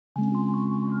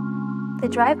The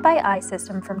Drive-by-Eye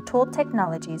System from TOLT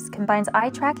Technologies combines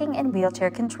eye tracking and wheelchair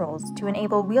controls to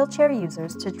enable wheelchair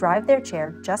users to drive their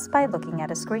chair just by looking at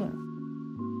a screen.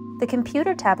 The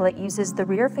computer tablet uses the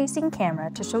rear-facing camera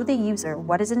to show the user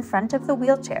what is in front of the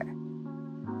wheelchair.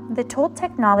 The TOLT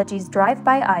Technologies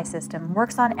Drive-by-Eye System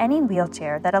works on any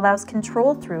wheelchair that allows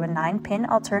control through a 9-pin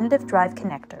alternative drive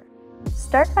connector.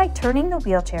 Start by turning the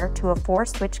wheelchair to a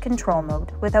 4-switch control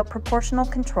mode without proportional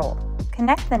control.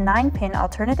 Connect the 9-pin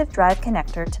alternative drive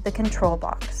connector to the control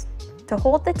box. To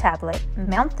hold the tablet,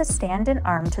 mount the stand and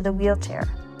arm to the wheelchair.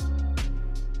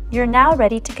 You're now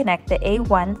ready to connect the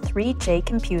A13J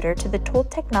computer to the TOLT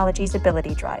Technologies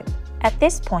Ability Drive. At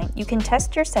this point, you can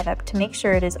test your setup to make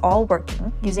sure it is all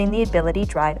working using the Ability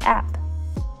Drive app.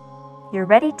 You're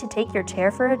ready to take your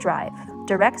chair for a drive.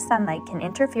 Direct sunlight can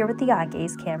interfere with the eye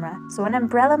gaze camera, so an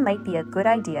umbrella might be a good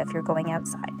idea if you're going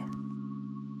outside.